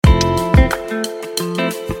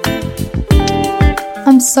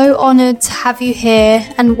so honoured to have you here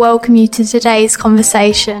and welcome you to today's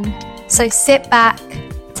conversation. So sit back,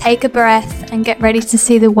 take a breath and get ready to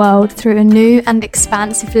see the world through a new and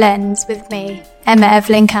expansive lens with me, Emma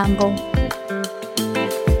Evelyn Campbell.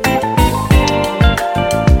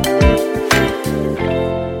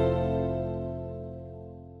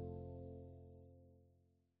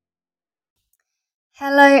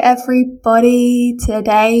 Hello everybody.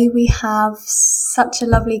 Today we have such a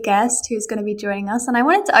lovely guest who's going to be joining us, and I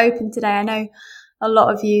wanted to open today. I know a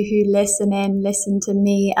lot of you who listen to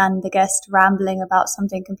me and the guest rambling about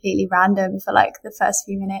something completely random for like the first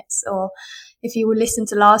few minutes, or if you will listen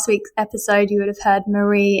to last week's episode, you would have heard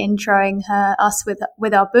Marie introing us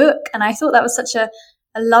with our book, and I thought that was such a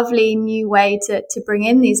lovely new way to bring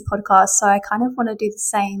in these podcasts. So I kind of want to do the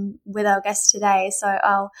same with our guest today. So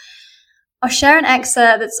I'll share an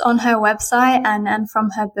excerpt that's on her website and from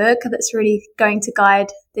her book that's really going to guide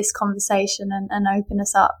this conversation and open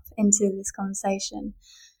us up into this conversation.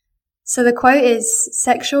 So the quote is,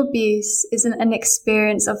 "Sexual abuse isn't an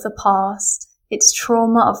experience of the past. It's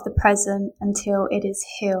trauma of the present until it is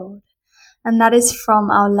healed." And that is from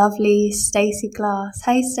our lovely Stacie Glass.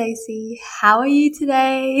 Hey Stacie, how are you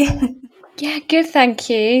today? Yeah, good, thank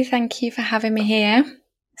you. Thank you for having me here.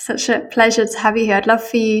 Such a pleasure to have you here. I'd love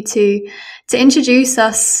for you to introduce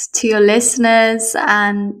us to your listeners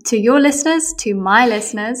and to your listeners, to my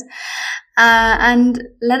listeners, and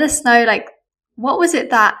let us know, like, what was it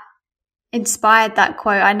that inspired that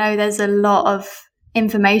quote? I know there's a lot of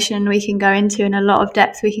information we can go into and a lot of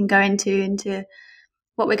depth we can go into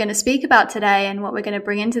what we're going to speak about today and what we're going to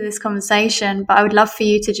bring into this conversation. But I would love for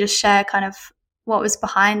you to just share kind of what was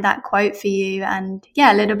behind that quote for you, and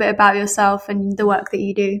a little bit about yourself and the work that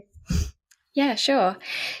you do. Yeah, sure.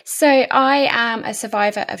 So I am a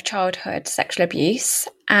survivor of childhood sexual abuse,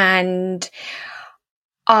 and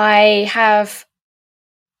I have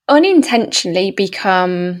unintentionally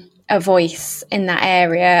become a voice in that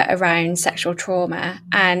area around sexual trauma.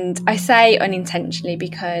 And I say unintentionally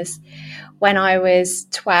because when I was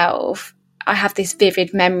 12, I have this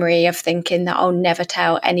vivid memory of thinking that I'll never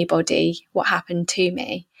tell anybody what happened to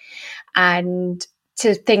me. And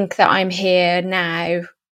to think that I'm here now,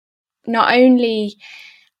 not only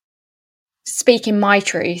speaking my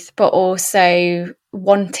truth, but also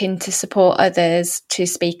wanting to support others to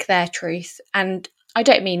speak their truth. And I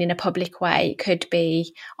don't mean in a public way, it could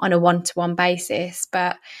be on a one-to-one basis,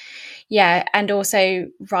 but yeah, and also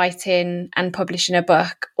writing and publishing a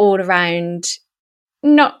book all around,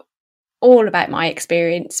 not all about my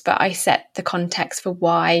experience, but I set the context for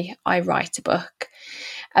why I write a book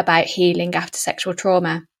about healing after sexual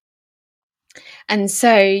trauma. And so,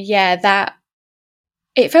 that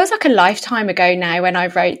it feels like a lifetime ago now when I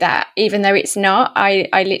wrote that, even though it's not. I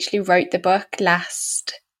literally wrote the book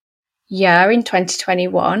last year in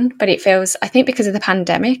 2021, but it feels, I think because of the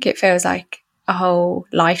pandemic, it feels like a whole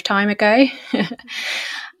lifetime ago.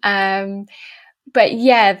 But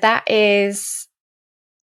yeah, that is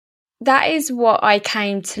what I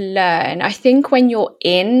came to learn. I think when you're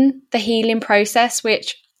in the healing process,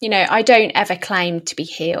 which, I don't ever claim to be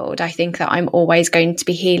healed. I think that I'm always going to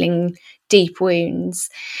be healing deep wounds,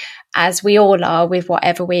 as we all are with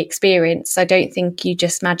whatever we experience. I don't think you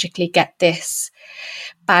just magically get this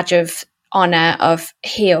badge of honour of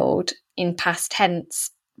healed in past tense.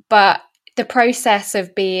 But the process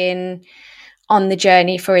of being on the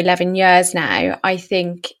journey for 11 years now, I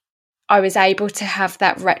think I was able to have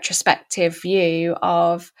that retrospective view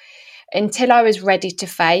of, until I was ready to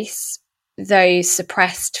face those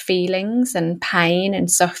suppressed feelings and pain and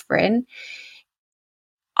suffering,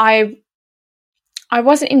 I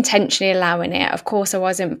wasn't intentionally allowing it. Of course I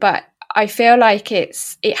wasn't, but I feel like it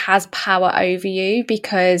has power over you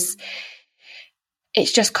because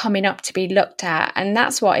it's just coming up to be looked at. And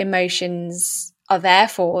that's what emotions are there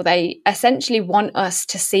for. They essentially want us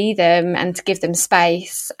to see them and to give them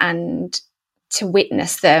space and to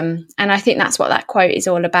witness them. And I think that's what that quote is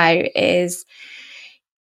all about, is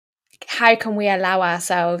how can we allow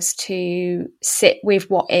ourselves to sit with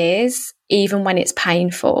what is, even when it's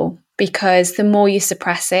painful? Because the more you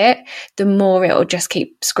suppress it, the more it will just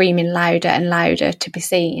keep screaming louder and louder to be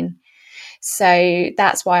seen. So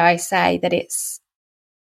that's why I say that it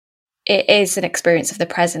is an experience of the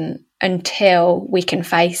present until we can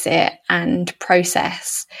face it and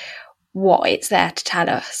process what it's there to tell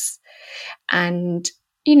us. And,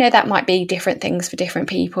 that might be different things for different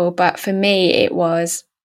people. But for me, it was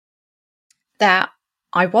that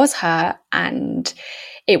I was hurt and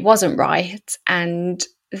it wasn't right, and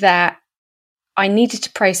that I needed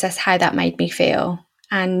to process how that made me feel.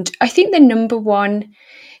 And I think the number one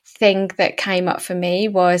thing that came up for me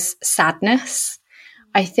was sadness.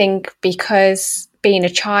 I think because being a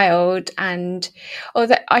child, and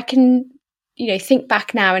although I can, think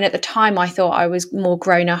back now, and at the time I thought I was more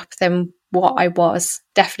grown up than what I was,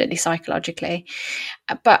 definitely psychologically.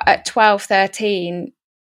 But at 12, 13,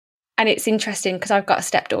 and it's interesting because I've got a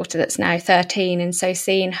stepdaughter that's now 13, and so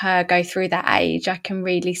seeing her go through that age, I can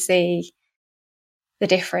really see the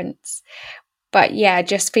difference. But yeah,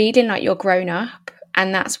 just feeling like you're grown up,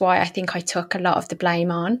 and that's why I think I took a lot of the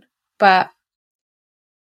blame on. But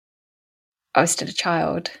I was still a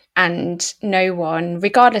child, and no one,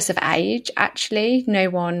 regardless of age, actually, no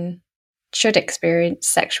one should experience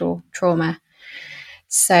sexual trauma.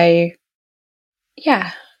 So,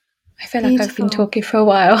 yeah, I feel like I've been talking for a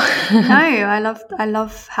while. No, I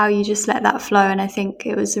love how you just let that flow, and I think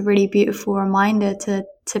it was a really beautiful reminder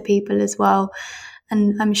to people as well.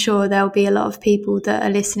 And I'm sure there'll be a lot of people that are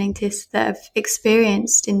listening to this that have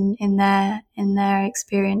experienced in their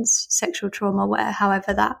experience sexual trauma,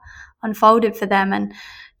 however that unfolded for them, and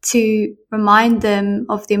to remind them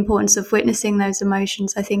of the importance of witnessing those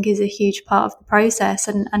emotions, I think is a huge part of the process.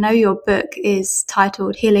 And I know your book is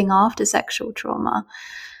titled Healing After Sexual Trauma.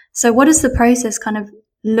 So what does the process kind of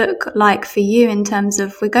look like for you in terms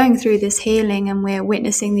of we're going through this healing and we're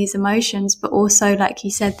witnessing these emotions, but also, like you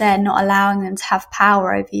said there, not allowing them to have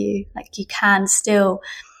power over you? Like, you can still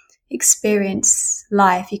experience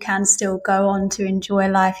life. You can still go on to enjoy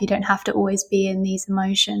life. You don't have to always be in these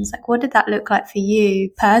emotions. Like, what did that look like for you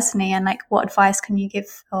personally? And like, what advice can you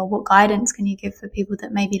give, or what guidance can you give for people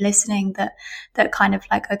that may be listening that kind of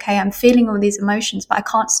like, okay, I'm feeling all these emotions, but I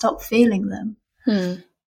can't stop feeling them.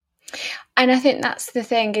 And I think that's the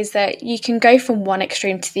thing, is that you can go from one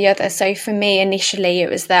extreme to the other. So for me, initially, it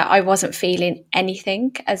was that I wasn't feeling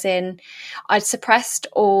anything, as in I'd suppressed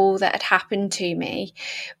all that had happened to me.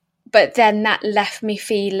 But then that left me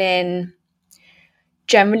feeling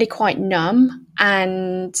generally quite numb,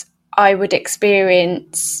 and I would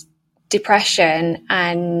experience depression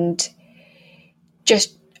and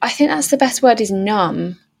just, I think that's the best word, is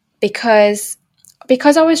numb, because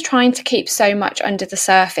I was trying to keep so much under the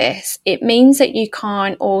surface. It means that you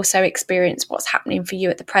can't also experience what's happening for you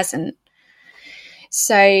at the present.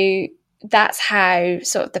 So that's how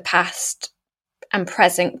sort of the past and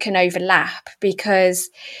present can overlap, because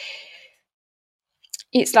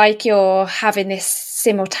it's like you're having this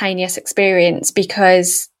simultaneous experience,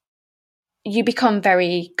 because you become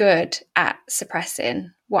very good at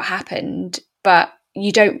suppressing what happened, but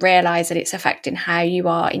you don't realize that it's affecting how you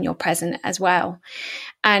are in your present as well.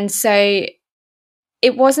 And so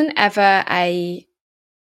it wasn't ever a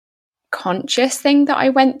conscious thing that I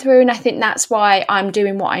went through. And I think that's why I'm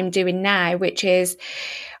doing what I'm doing now, which is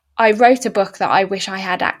I wrote a book that I wish I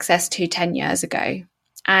had access to 10 years ago.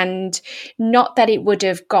 And not that it would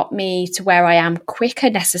have got me to where I am quicker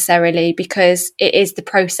necessarily, because it is the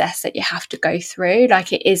process that you have to go through.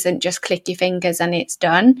 Like, it isn't just click your fingers and it's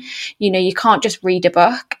done. You can't just read a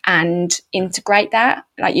book and integrate that.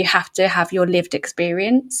 Like, you have to have your lived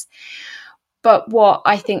experience. But what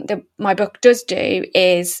I think that my book does do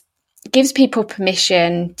is gives people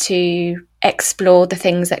permission to explore the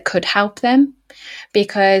things that could help them,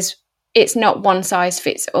 because it's not one size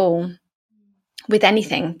fits all with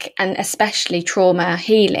anything, and especially trauma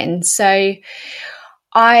healing. So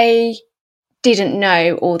I didn't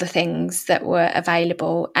know all the things that were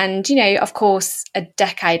available. And, of course, a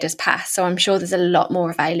decade has passed, so I'm sure there's a lot more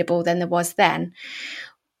available than there was then.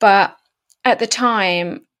 But at the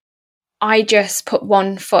time, I just put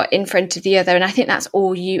one foot in front of the other. And I think that's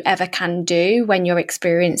all you ever can do when you're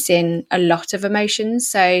experiencing a lot of emotions.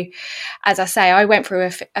 So as I say, I went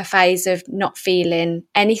through a phase of not feeling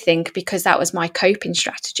anything, because that was my coping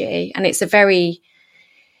strategy. And it's a very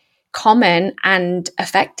common and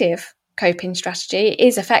effective coping strategy. It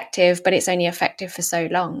is effective, but it's only effective for so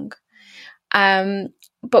long.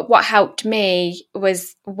 But what helped me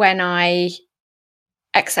was when I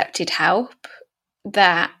accepted help,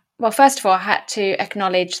 that, well, first of all, I had to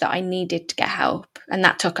acknowledge that I needed to get help. And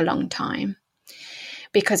that took a long time,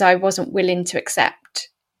 because I wasn't willing to accept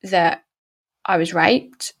that I was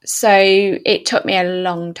raped. So it took me a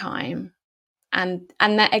long time. And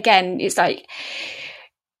that, again, it's like,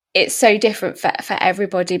 it's so different for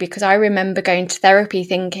everybody, because I remember going to therapy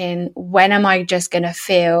thinking, when am I just going to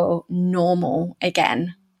feel normal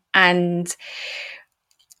again? And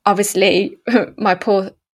obviously my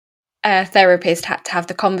poor therapist had to have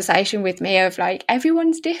the conversation with me of like,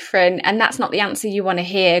 everyone's different, and that's not the answer you want to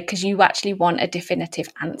hear, because you actually want a definitive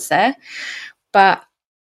answer. But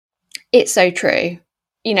it's so true.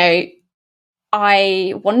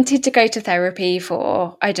 I wanted to go to therapy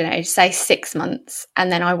for, I don't know, say 6 months. And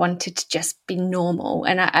then I wanted to just be normal.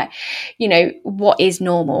 And what is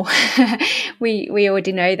normal? we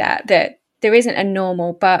already know that there isn't a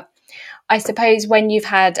normal, but I suppose when you've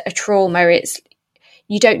had a trauma,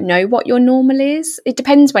 you don't know what your normal is. It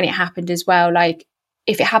depends when it happened as well. Like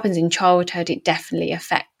if it happens in childhood, it definitely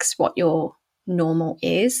affects what your normal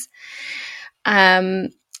is.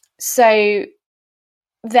 So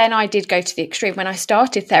then I did go to the extreme. When I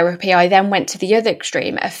started therapy, I then went to the other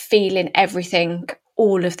extreme of feeling everything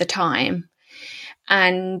all of the time.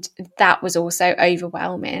 And that was also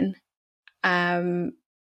overwhelming. And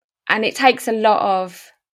it takes a lot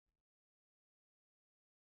of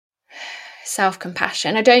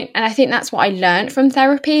self-compassion. And I think that's what I learned from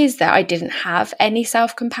therapy, is that I didn't have any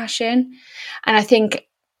self-compassion. And I think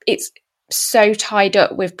it's so tied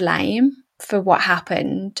up with blame for what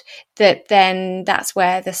happened that then that's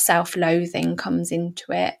where the self-loathing comes into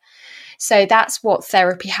it. So that's what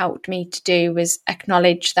therapy helped me to do, was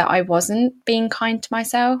acknowledge that I wasn't being kind to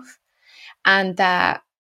myself, and that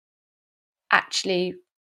actually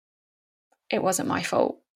it wasn't my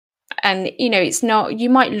fault. And it's not, you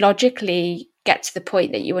might logically get to the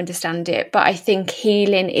point that you understand it, but I think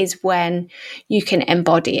healing is when you can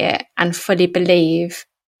embody it and fully believe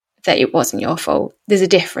that it wasn't your fault. There's a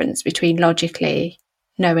difference between logically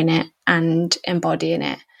knowing it and embodying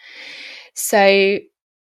it. So it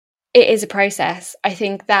is a process. I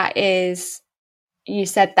think that is, you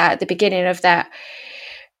said that at the beginning of that,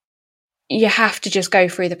 you have to just go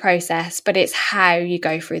through the process, but it's how you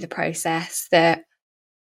go through the process that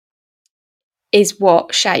is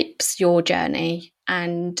what shapes your journey.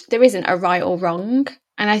 And there isn't a right or wrong.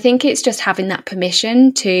 And I think it's just having that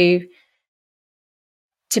permission to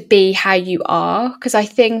be how you are. Because I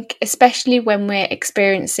think, especially when we're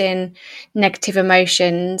experiencing negative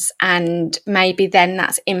emotions, and maybe then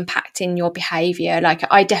that's impacting your behaviour. Like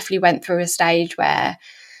I definitely went through a stage where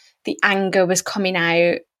the anger was coming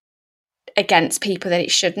out against people that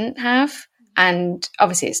it shouldn't have. And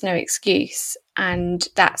obviously it's no excuse. And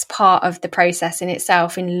that's part of the process in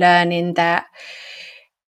itself, in learning that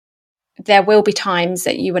there will be times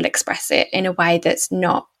that you will express it in a way that's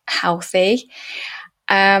not healthy.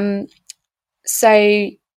 So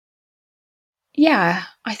yeah,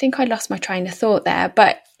 I think I lost my train of thought there,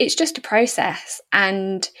 but it's just a process,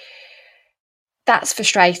 and that's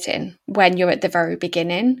frustrating when you're at the very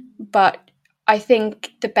beginning. But I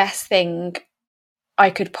think the best thing I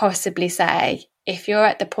could possibly say, if you're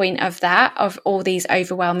at the point of all these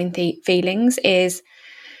overwhelming feelings, is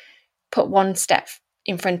put one step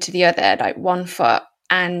in front of the other, like one foot,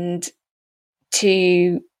 and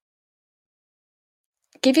to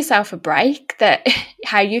give yourself a break, that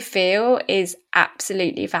how you feel is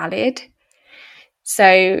absolutely valid.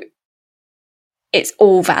 So it's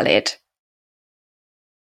all valid.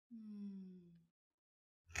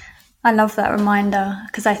 I love that reminder,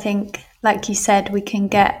 because I think, like you said, we can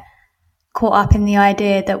get caught up in the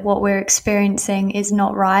idea that what we're experiencing is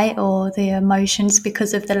not right, or the emotions,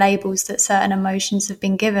 because of the labels that certain emotions have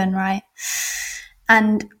been given, right?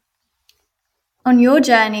 And on your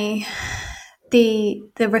journey, the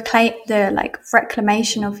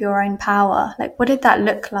reclamation of your own power, like what did that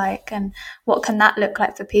look like, and what can that look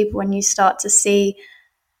like for people when you start to see?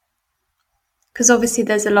 Because obviously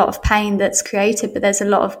there's a lot of pain that's created, but there's a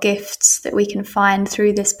lot of gifts that we can find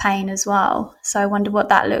through this pain as well. So I wonder what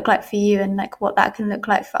that looked like for you, and like what that can look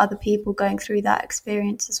like for other people going through that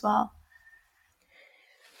experience as well.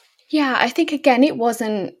 Yeah, I think again, it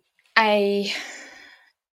wasn't a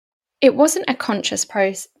conscious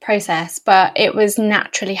process, but it was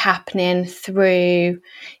naturally happening through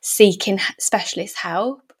seeking specialist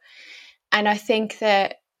help. And I think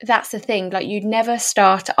that's the thing, like you'd never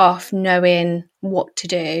start off knowing what to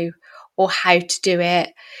do or how to do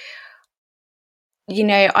it.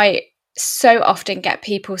 I so often get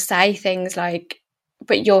people say things like,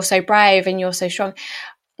 but you're so brave and you're so strong.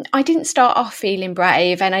 I didn't start off feeling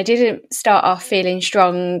brave, and I didn't start off feeling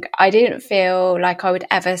strong. I didn't feel like I would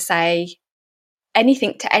ever say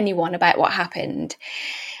anything to anyone about what happened.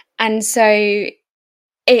 And so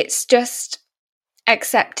it's just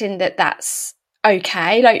accepting that that's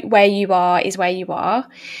okay. Like where you are is where you are.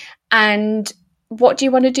 And what do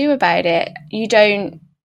you want to do about it? You don't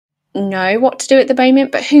know what to do at the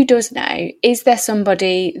moment, but who does know? Is there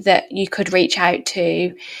somebody that you could reach out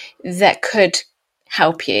to that could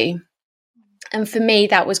help you? And for me,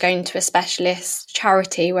 that was going to a specialist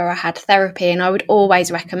charity where I had therapy. And I would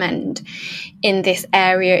always recommend in this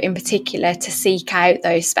area in particular to seek out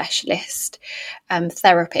those specialist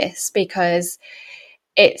therapists, because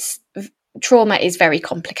it's trauma is very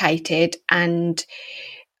complicated, and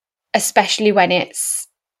especially when it's,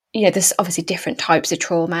 there's obviously different types of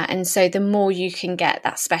trauma. And so the more you can get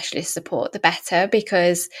that specialist support, the better,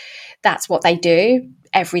 because that's what they do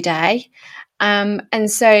every day.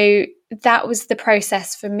 And so that was the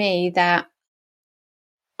process for me, that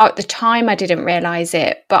at the time I didn't realize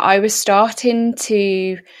it, but I was starting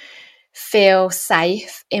to feel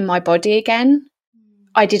safe in my body again.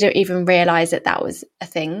 I didn't even realize that that was a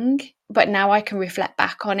thing, but now I can reflect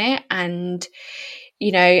back on it. And,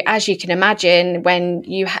 as you can imagine, when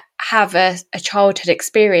you have a childhood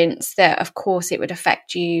experience, that of course it would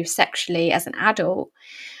affect you sexually as an adult,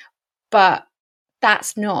 but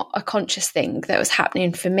that's not a conscious thing that was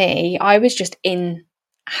happening for me. I was just in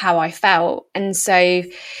how I felt. And so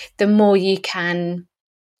the more you can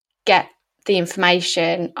get the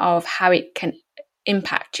information of how it can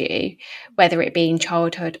impact you, whether it be in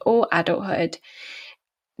childhood or adulthood,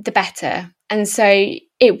 the better. And so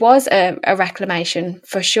it was a reclamation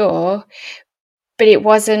for sure, but it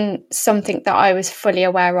wasn't something that I was fully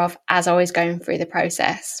aware of as I was going through the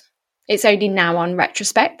process. It's only now on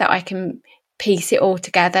retrospect that I can piece it all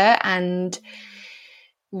together and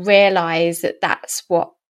realize that that's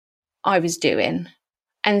what I was doing.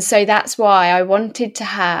 And so that's why I wanted to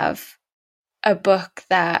have a book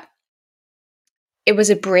that it was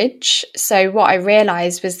a bridge. So what I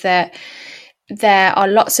realized was that there are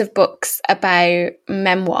lots of books about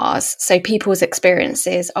memoirs, so people's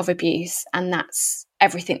experiences of abuse, and that's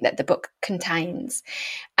everything that the book contains.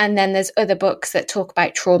 And then there's other books that talk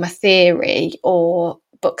about trauma theory or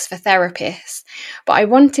books for therapists. But I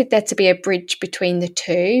wanted there to be a bridge between the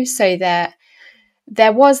two, so that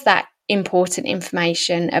there was that important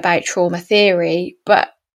information about trauma theory,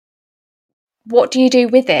 but what do you do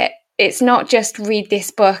with it? It's not just read this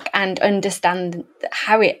book and understand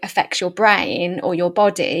how it affects your brain or your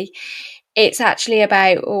body. It's actually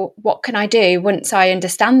about, what can I do once I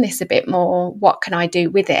understand this a bit more? What can I do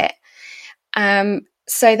with it?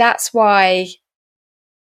 So that's why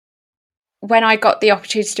when I got the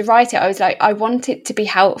opportunity to write it, I was like, I want it to be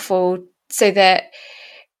helpful, so that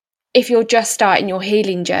if you're just starting your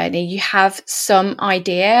healing journey, you have some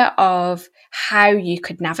idea of how you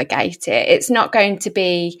could navigate it. It's not going to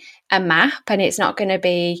be a map, and it's not going to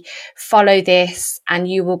be follow this and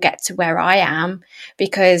you will get to where I am,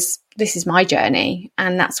 because this is my journey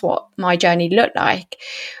and that's what my journey looked like.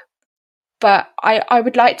 But I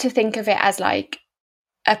would like to think of it as like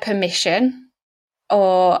a permission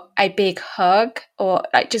or a big hug, or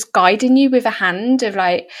like just guiding you with a hand of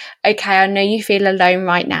like, okay, I know you feel alone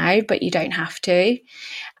right now, but you don't have to.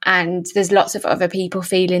 And there's lots of other people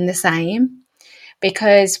feeling the same.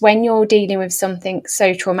 Because when you're dealing with something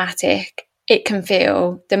so traumatic, it can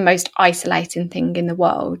feel the most isolating thing in the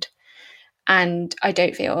world. And I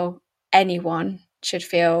don't feel anyone should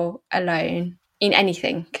feel alone in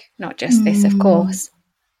anything, not just this, of course.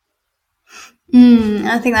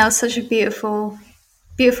 I think that was such a beautiful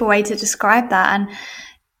way to describe that. And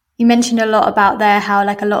you mentioned a lot about there how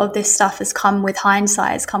like a lot of this stuff has come with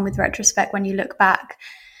hindsight, has come with retrospect when you look back.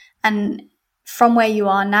 And from where you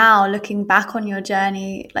are now, looking back on your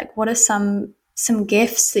journey, like what are some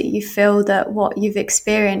gifts that you feel that what you've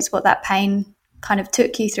experienced, what that pain kind of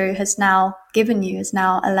took you through, has now given you, has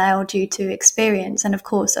now allowed you to experience? And of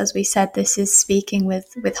course, as we said, this is speaking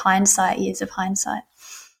with hindsight, years of hindsight.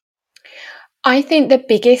 I think the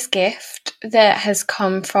biggest gift that has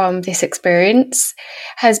come from this experience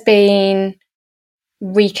has been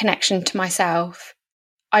reconnection to myself.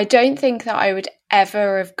 I don't think that I would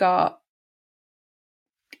ever have got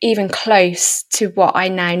even close to what I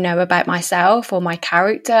now know about myself or my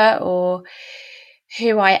character or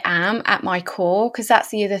who I am at my core. Because that's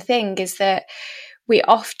the other thing, is that we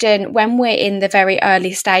often, when we're in the very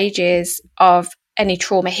early stages of any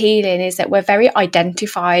trauma healing, is that we're very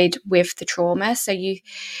identified with the trauma. So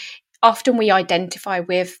we identify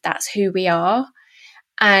with, that's who we are.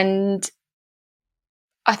 And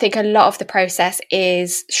I think a lot of the process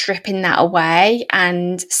is stripping that away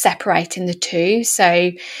and separating the two.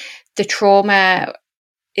 So the trauma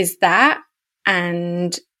is that,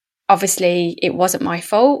 and obviously it wasn't my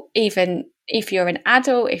fault. Even if you're an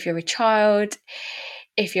adult, if you're a child,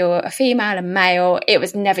 if you're a female, a male, it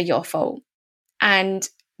was never your fault. And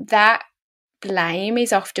that blame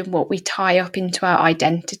is often what we tie up into our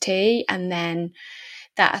identity, and then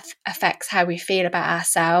that affects how we feel about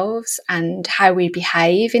ourselves and how we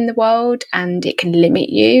behave in the world, and it can limit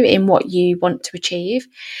you in what you want to achieve.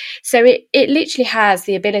 So it literally has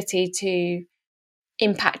the ability to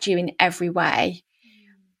impact you in every way.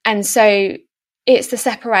 And so it's the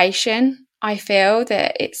separation. I feel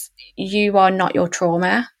that you are not your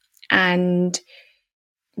trauma, and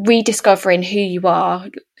rediscovering who you are.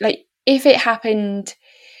 Like, if it happened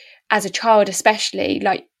as a child especially,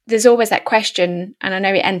 like, there's always that question, and I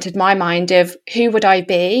know it entered my mind, of who would I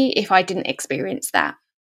be if I didn't experience that?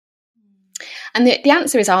 And the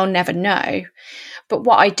answer is I'll never know. But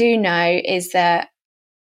what I do know is that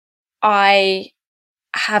I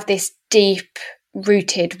have this deep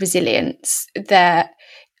rooted resilience, that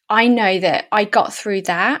I know that I got through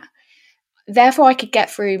that. Therefore, I could get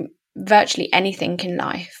through virtually anything in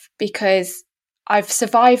life because I've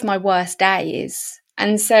survived my worst days.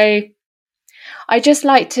 And so I just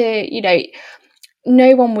like to,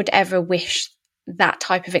 no one would ever wish that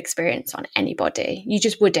type of experience on anybody. You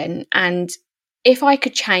just wouldn't. And if I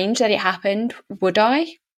could change that it happened, would I?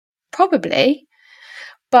 Probably,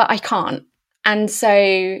 but I can't. And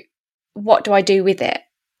so what do I do with it?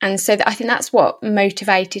 And so I think that's what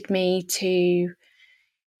motivated me to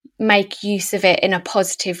make use of it in a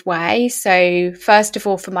positive way. So first of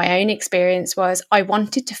all, for my own experience, was I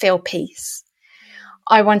wanted to feel peace.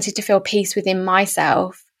 I wanted to feel peace within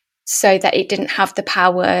myself so that it didn't have the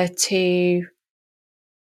power to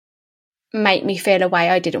make me feel a way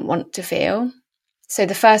I didn't want to feel. So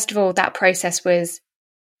the first of all, that process was,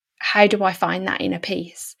 how do I find that inner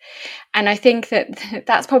peace? And I think that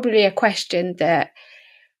that's probably a question that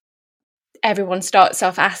everyone starts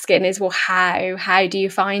off asking is, well, how do you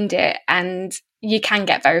find it? And you can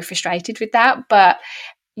get very frustrated with that, but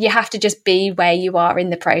you have to just be where you are in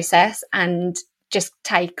the process and just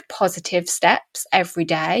take positive steps every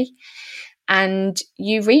day, and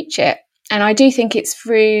you reach it. And I do think it's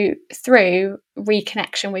through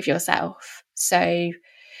reconnection with yourself. So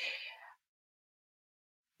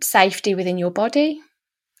safety within your body,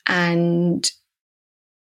 and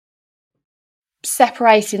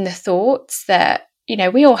separating the thoughts that,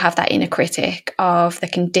 we all have that inner critic of the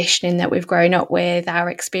conditioning that we've grown up with, our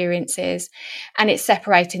experiences, and it's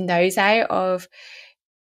separating those out of,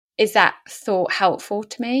 is that thought helpful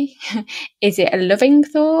to me? Is it a loving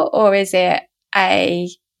thought, or is it a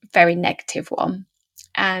very negative one?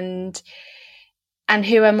 And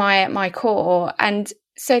who am I at my core? And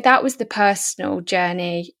so that was the personal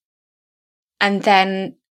journey. And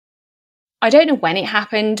then I don't know when it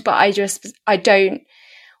happened, but I don't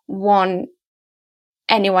want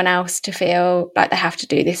anyone else to feel like they have to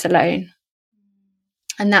do this alone.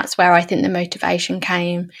 And that's where I think the motivation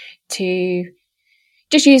came, to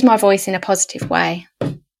just use my voice in a positive way.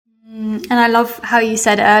 And I love how you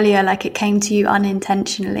said earlier, like, it came to you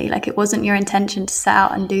unintentionally, like it wasn't your intention to set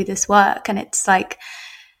out and do this work. And it's like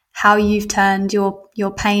how you've turned your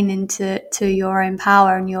pain into your own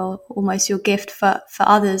power, and almost your gift for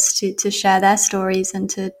others to share their stories and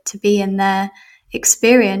to be in their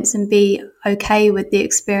experience and be okay with the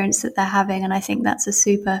experience that they're having. And I think that's a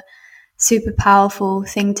super, super powerful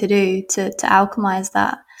thing to do, to alchemize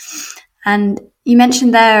that. And you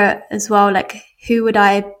mentioned there as well, like, who would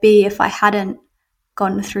I be if I hadn't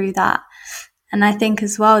gone through that? And I think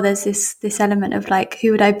as well, there's this element of like,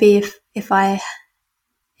 who would I be if I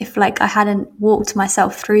hadn't walked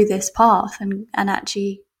myself through this path and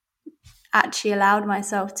actually allowed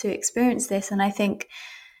myself to experience this. And I think,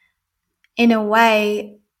 in a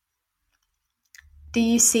way, do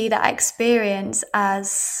you see that experience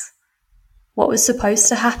as what was supposed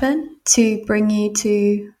to happen to bring you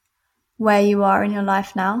to where you are in your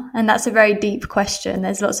life now? And that's a very deep question.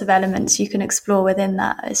 There's lots of elements you can explore within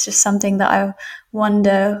that. It's just something that I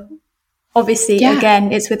wonder. Obviously,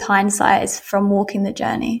 Again, it's with hindsight, it's from walking the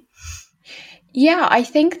journey. Yeah, I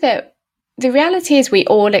think that the reality is we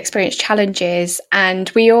all experience challenges, and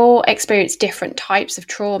we all experience different types of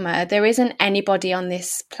trauma. There isn't anybody on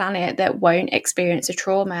this planet that won't experience a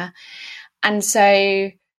trauma. And so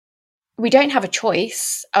we don't have a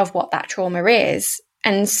choice of what that trauma is.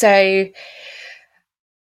 And so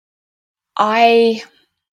I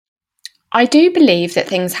do believe that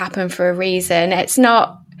things happen for a reason. It's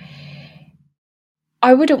not,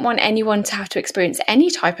 I wouldn't want anyone to have to experience any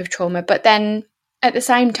type of trauma, but then at the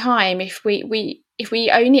same time, if we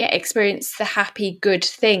only experience the happy, good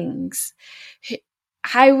things,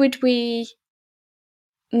 how would we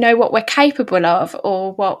know what we're capable of,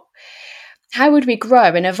 or how would we grow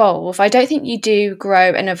and evolve? I don't think you do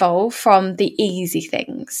grow and evolve from the easy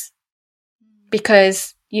things,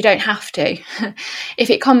 because you don't have to.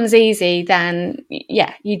 If it comes easy, then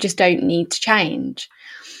you just don't need to change.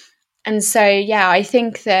 And so, I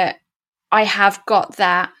think that I have got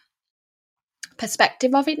that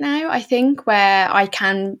perspective of it now, I think, where I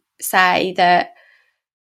can say that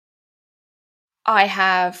I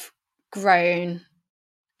have grown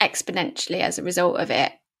exponentially as a result of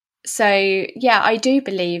it. So yeah, I do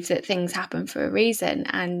believe that things happen for a reason,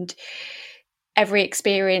 and every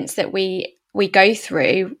experience that we go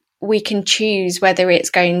through, we can choose whether it's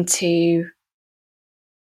going to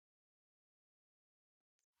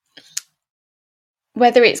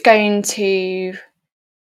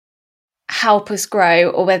help us grow,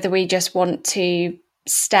 or whether we just want to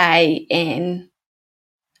stay in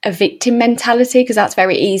a victim mentality, because that's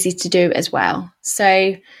very easy to do as well.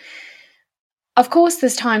 So of course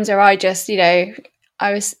there's times where I just, I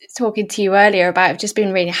was talking to you earlier about I've just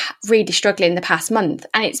been really, really struggling the past month,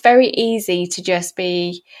 and it's very easy to just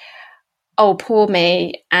be, oh, poor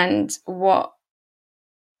me, and what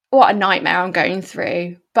a nightmare I'm going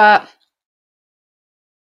through. But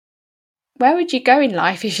where would you go in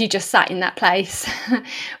life if you just sat in that place?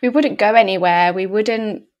 We wouldn't go anywhere. We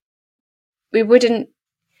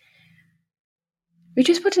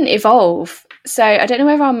just wouldn't evolve. So I don't know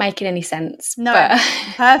whether I'm making any sense. No, but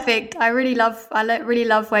perfect. I really love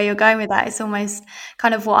where you're going with that. It's almost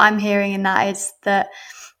kind of what I'm hearing in that is that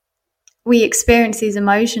we experience these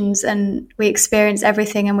emotions and we experience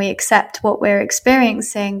everything and we accept what we're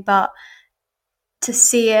experiencing, but to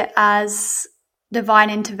see it as divine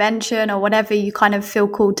intervention or whatever you kind of feel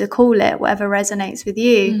called to call it, whatever resonates with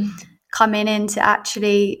you, coming in to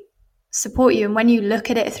actually support you. And when you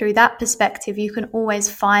look at it through that perspective, you can always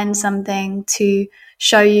find something to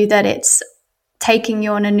show you that it's taking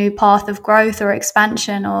you on a new path of growth or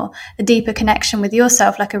expansion or a deeper connection with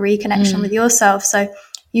yourself, like a reconnection with yourself. So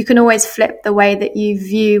you can always flip the way that you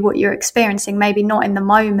view what you're experiencing, maybe not in the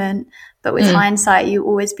moment, but with hindsight, you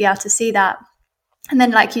always be able to see that. And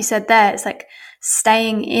then, like you said there, it's like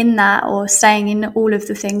staying in that or staying in all of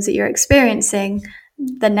the things that you're experiencing,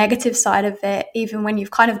 the negative side of it, even when you've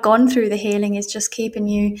kind of gone through the healing, is just keeping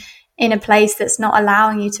you in a place that's not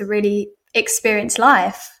allowing you to really experience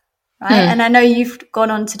life, right? And I know you've gone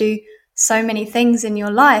on to do so many things in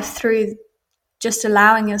your life through just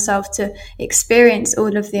allowing yourself to experience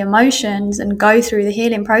all of the emotions and go through the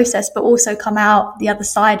healing process, but also come out the other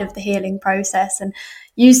side of the healing process and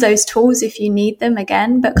use those tools if you need them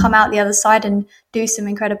again, but come out the other side and do some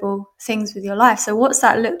incredible things with your life. So what's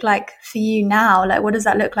that look like for you now? Like, what does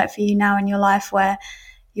that look like for you now in your life where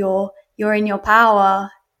you're in your power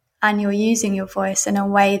and you're using your voice in a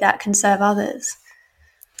way that can serve others?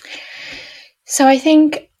 So I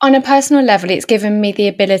think on a personal level, it's given me the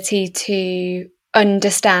ability to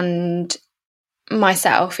understand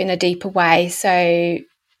myself in a deeper way. So,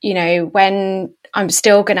 when I'm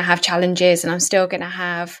still going to have challenges and I'm still going to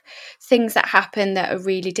have things that happen that are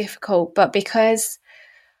really difficult, but because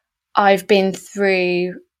I've been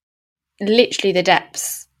through literally the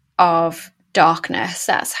depths of darkness,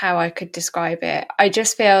 that's how I could describe it, I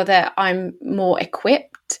just feel that I'm more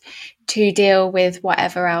equipped to deal with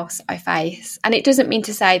whatever else I face. And it doesn't mean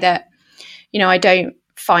to say that, I don't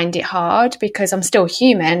find it hard, because I'm still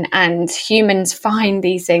human, and humans find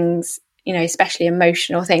these things, especially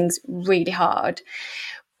emotional things, really hard.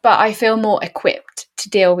 But I feel more equipped to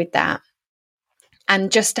deal with that,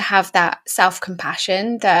 and just to have that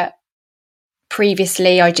self-compassion that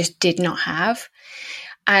previously I just did not have.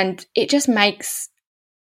 And it just makes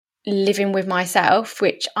living with myself,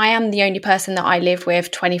 which I am the only person that I live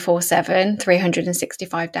with 24/7,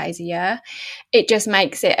 365 days a year, it just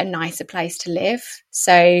makes it a nicer place to live.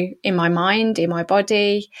 So in my mind, in my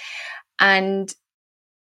body, and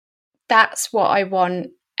that's what I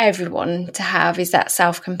want everyone to have, is that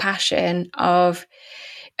self-compassion of,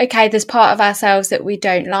 okay, there's part of ourselves that we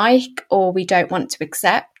don't like or we don't want to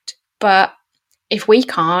accept, but if we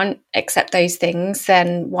can't accept those things,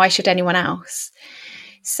 then why should anyone else?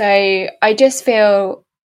 So I just feel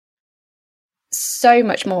so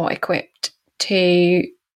much more equipped to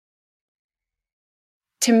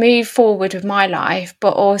move forward with my life,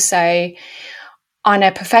 but also on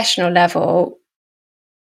a professional level,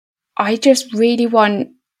 I just really want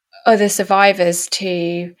other survivors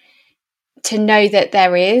to know that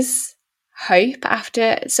there is hope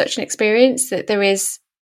after such an experience, that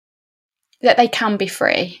they can be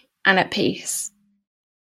free and at peace.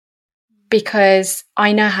 Because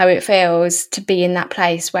I know how it feels to be in that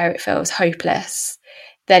place where it feels hopeless,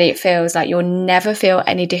 that it feels like you'll never feel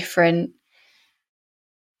any different,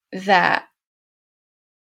 that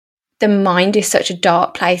the mind is such a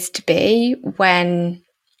dark place to be when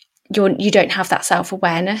you don't have that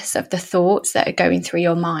self-awareness of the thoughts that are going through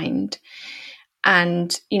your mind.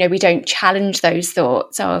 And, we don't challenge those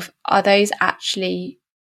thoughts of, are those actually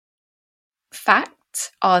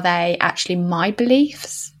facts? Are they actually my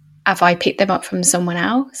beliefs? Have I picked them up from someone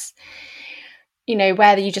else?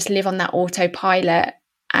 Where you just live on that autopilot,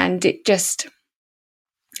 and it just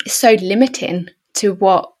is so limiting to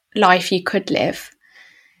what life you could live.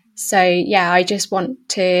 So yeah, I do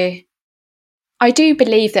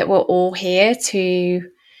believe that we're all here to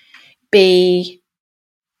be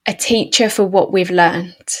a teacher for what we've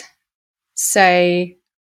learned. So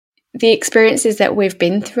the experiences that we've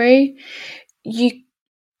been through, you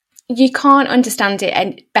can't understand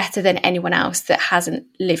it better than anyone else that hasn't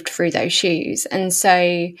lived through those shoes. And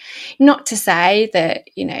so, not to say that,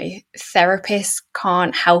 therapists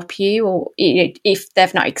can't help you, or if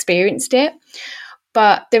they've not experienced it,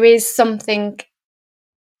 but there is something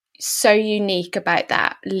so unique about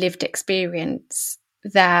that lived experience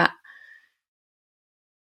that,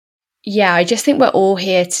 yeah, I just think we're all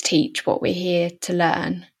here to teach what we're here to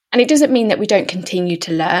learn. And it doesn't mean that we don't continue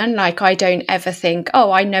to learn. Like, I don't ever think,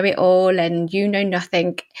 oh, I know it all and you know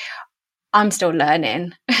nothing. I'm still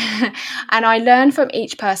learning. And I learn from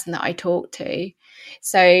each person that I talk to.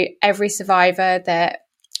 So every survivor that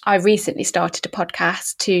I recently started a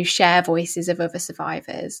podcast to share voices of other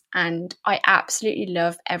survivors. And I absolutely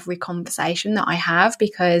love every conversation that I have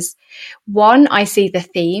because, one, I see the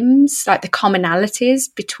themes, like the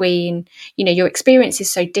commonalities between, your experience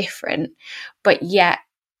is so different, but yet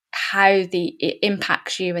how it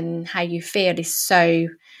impacts you and how you feel is so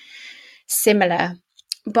similar.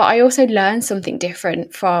 But I also learn something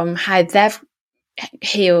different from how they've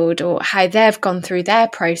healed or how they've gone through their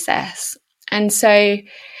process. And so,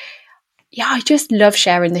 yeah, I just love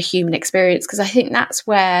sharing the human experience because I think that's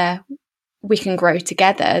where we can grow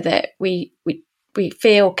together, that we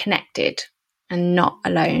feel connected and not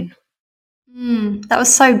alone. That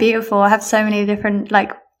was so beautiful. I have so many different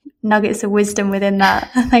nuggets of wisdom within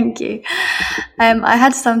that. Thank you. I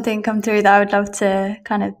had something come through that I would love to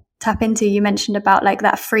kind of tap into. You mentioned about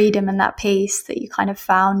that freedom and that peace that you kind of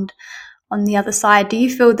found on the other side. Do you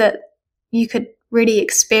feel that you could really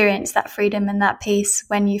experience that freedom and that peace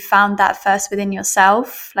when you found that first within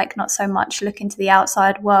yourself, not so much looking to the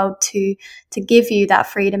outside world to give you that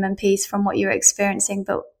freedom and peace from what you're experiencing,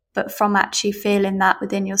 but from actually feeling that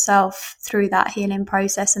within yourself through that healing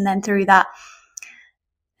process, and then through that,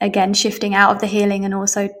 again, shifting out of the healing and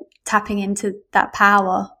also tapping into that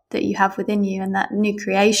power that you have within you and that new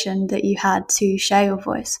creation that you had to share your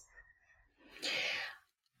voice?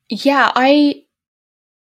 Yeah,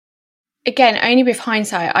 again, only with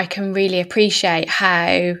hindsight, I can really appreciate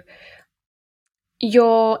how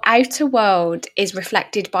your outer world is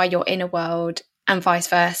reflected by your inner world and vice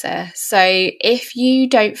versa. So if you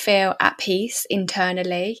don't feel at peace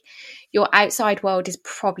internally, your outside world is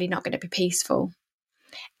probably not going to be peaceful.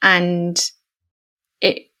 And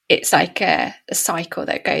it's like a cycle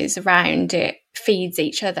that goes around, it feeds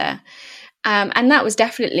each other. And that was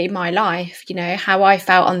definitely my life. How I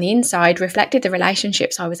felt on the inside reflected the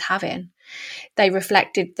relationships I was having. They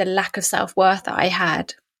reflected the lack of self-worth that I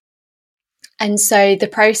had. And so the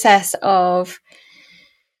process of,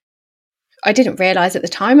 I didn't realize at the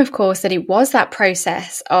time, of course, that it was that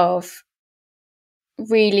process of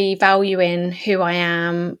really valuing who I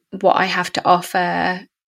am, what I have to offer,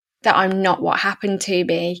 that I'm not what happened to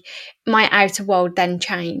me. My outer world then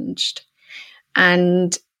changed.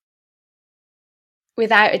 And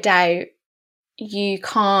without a doubt, you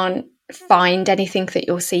can't find anything that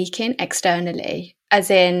you're seeking externally. As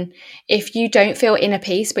in, if you don't feel inner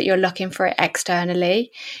peace, but you're looking for it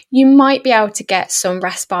externally, you might be able to get some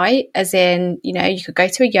respite. As in, you could go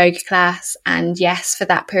to a yoga class, and yes, for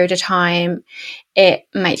that period of time, it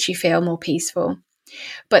makes you feel more peaceful.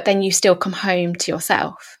 But then you still come home to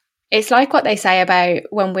yourself. It's like what they say about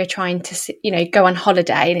when we're trying to, go on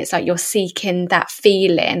holiday, and it's like you're seeking that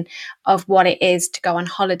feeling of what it is to go on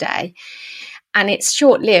holiday. And it's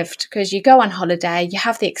short-lived because you go on holiday, you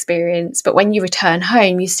have the experience, but when you return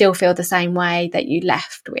home, you still feel the same way that you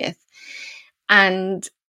left with. And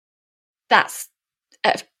that's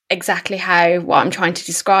exactly what I'm trying to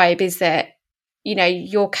describe, is that,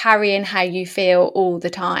 you're carrying how you feel all the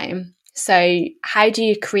time. So how do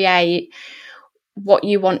you create what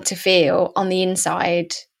you want to feel on the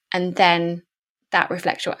inside, and then that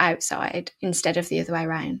reflects your outside instead of the other way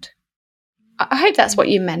around? I hope that's what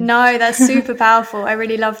you meant. No, that's super powerful. I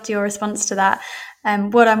really loved your response to that.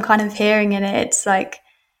 What I'm kind of hearing in it,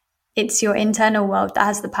 it's your internal world that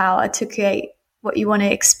has the power to create what you want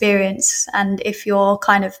to experience. And if you're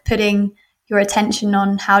kind of putting your attention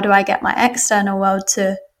on how do I get my external world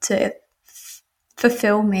to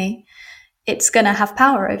fulfill me, it's going to have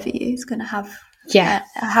power over you. It's going to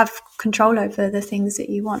have control over the things that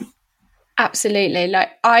you want. Absolutely.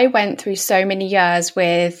 I went through so many years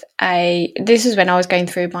this was when I was going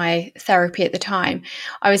through my therapy at the time.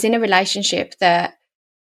 I was in a relationship that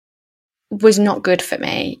was not good for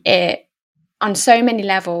me. It, on so many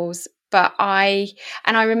levels, But I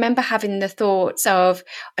remember having the thoughts of,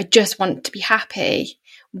 I just want to be happy.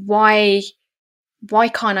 Why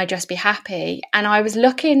can't I just be happy? And I was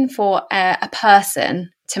looking for a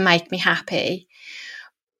person to make me happy.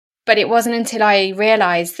 But it wasn't until I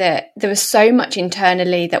realised that there was so much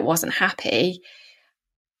internally that wasn't happy.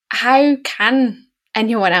 How can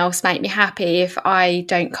anyone else make me happy if I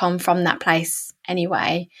don't come from that place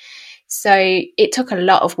anyway? So it took a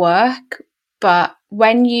lot of work, but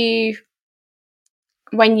when you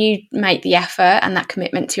make the effort and that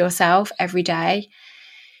commitment to yourself every day,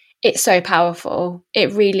 it's so powerful.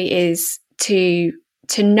 It really is, to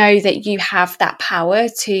know that you have that power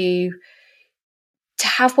to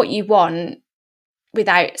have what you want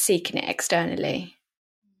without seeking it externally.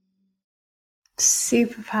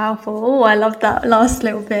 Super powerful. Oh, I love that last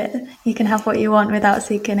little bit. You can have what you want without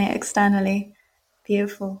seeking it externally.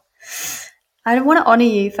 Beautiful. I want to honor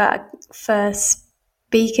you for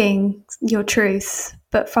speaking your truth,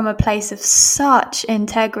 but from a place of such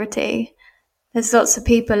integrity. There's lots of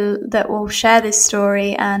people that will share this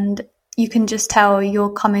story, and you can just tell you're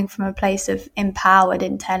coming from a place of empowered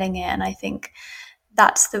in telling it. And I think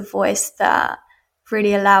that's the voice that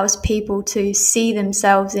really allows people to see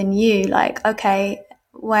themselves in you. Like, okay,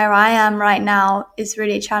 where I am right now is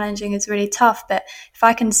really challenging, is really tough. But if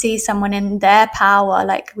I can see someone in their power,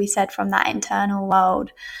 like we said, from that internal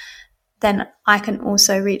world, then I can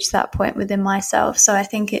also reach that point within myself. So I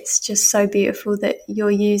think it's just so beautiful that you're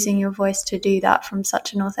using your voice to do that from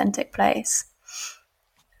such an authentic place.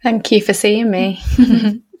 Thank you for seeing me.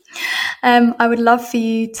 I would love for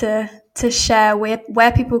you to share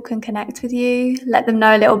where people can connect with you, let them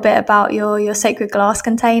know a little bit about your sacred glass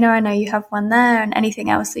container. I know you have one there, and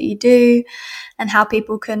anything else that you do, and how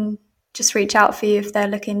people can just reach out for you if they're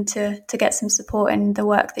looking to get some support in the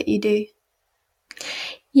work that you do.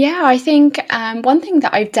 Yeah, I think one thing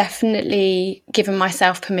that I've definitely given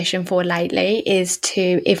myself permission for lately is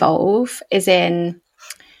to evolve, as in,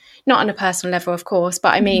 not on a personal level, of course,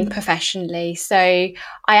 but I mean professionally. So I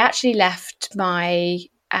actually left my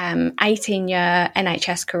 18-year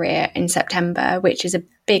NHS career in September, which is a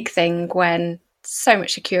big thing when so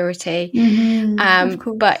much security,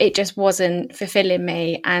 but it just wasn't fulfilling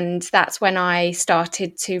me. And that's when I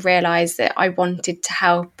started to realise that I wanted to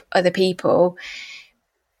help other people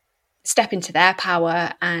step into their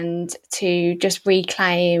power and to just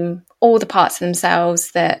reclaim all the parts of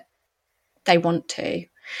themselves that they want to.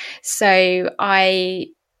 So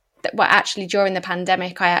actually during the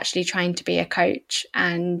pandemic, I actually trained to be a coach,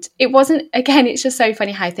 and it wasn't, again, it's just so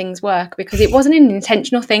funny how things work, because it wasn't an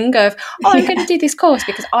intentional thing of, I'm going to do this course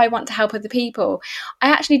because I want to help other people. I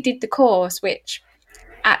actually did the course, which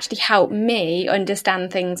actually helped me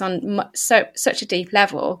understand things on such a deep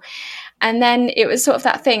level. And then it was sort of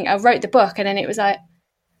that thing, I wrote the book, and then it was like,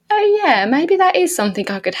 oh yeah, maybe that is something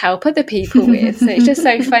I could help other people with. So it's just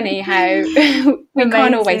so funny how we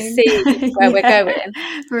can't always see where we're going.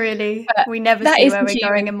 Really, but we never see where we're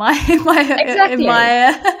going in my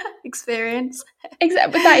experience.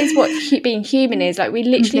 Exactly, but that is what being human is. Like, we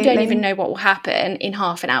literally don't even know what will happen in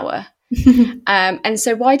half an hour. And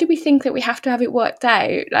so why do we think that we have to have it worked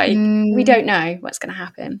out? Like, we don't know what's going to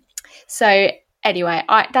happen. So anyway,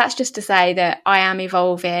 that's just to say that I am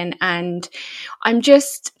evolving, and I'm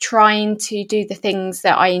just trying to do the things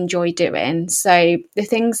that I enjoy doing. So the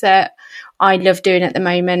things that I love doing at the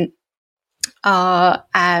moment are,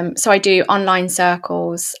 so I do online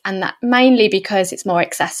circles, and that mainly because it's more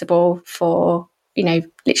accessible for,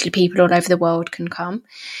 literally people all over the world can come.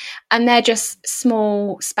 And they're just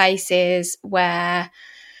small spaces where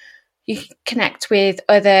you connect with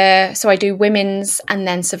other, so I do women's and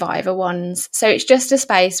then survivor ones. So it's just a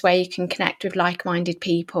space where you can connect with like-minded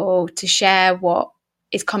people to share what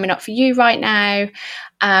is coming up for you right now,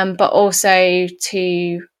 but also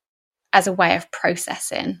as a way of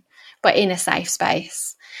processing, but in a safe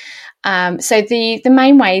space. So the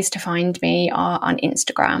main ways to find me are on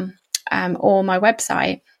Instagram or my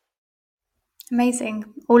website. Amazing.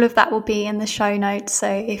 All of that will be in the show notes. So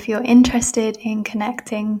if you're interested in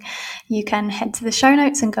connecting, you can head to the show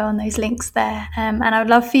notes and go on those links there. And I would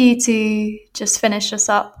love for you to just finish us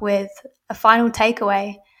up with a final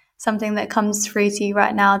takeaway, something that comes through to you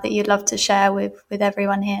right now that you'd love to share with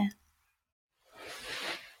everyone here.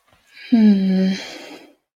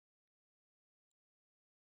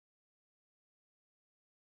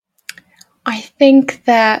 I think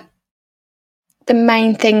that the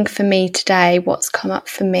main thing for me today, what's come up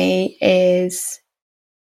for me, is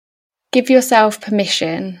give yourself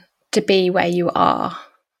permission to be where you are.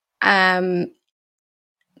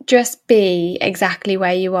 Just be exactly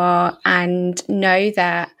where you are, and know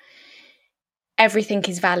that everything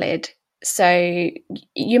is valid. So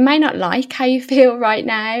you may not like how you feel right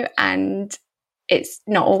now, and it's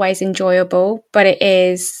not always enjoyable, but it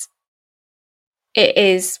is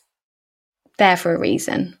there for a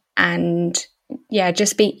reason. And yeah,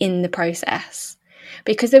 just be in the process,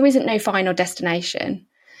 because there isn't no final destination.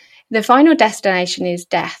 The final destination is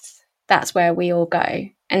death. That's where we all go.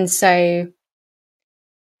 And so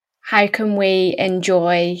how can we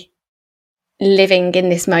enjoy living in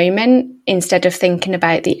this moment instead of thinking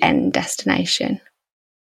about the end destination?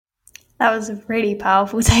 That was a really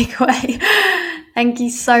powerful takeaway. Thank you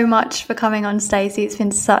so much for coming on, Stacie. It's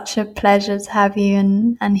been such a pleasure to have you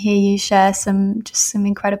and hear you share some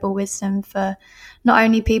incredible wisdom for not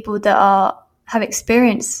only people that have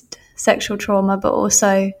experienced sexual trauma, but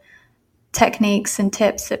also techniques and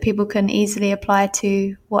tips that people can easily apply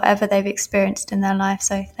to whatever they've experienced in their life.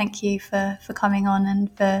 So thank you for coming on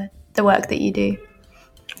and for the work that you do.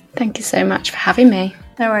 Thank you so much for having me.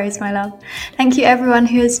 No worries, my love. Thank you everyone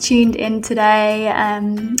who has tuned in today.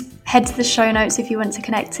 Head to the show notes if you want to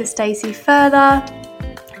connect to Stacie further,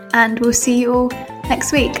 and we'll see you all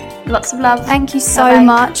next week. Lots of love. Thank you so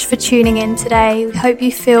much for tuning in today. We hope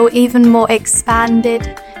you feel even more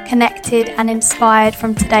expanded, connected and inspired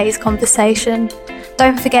from today's conversation.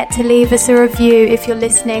 Don't forget to leave us a review if you're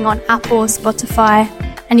listening on Apple or Spotify,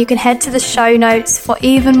 and you can head to the show notes for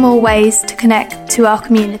even more ways to connect to our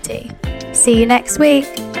community. See you next week.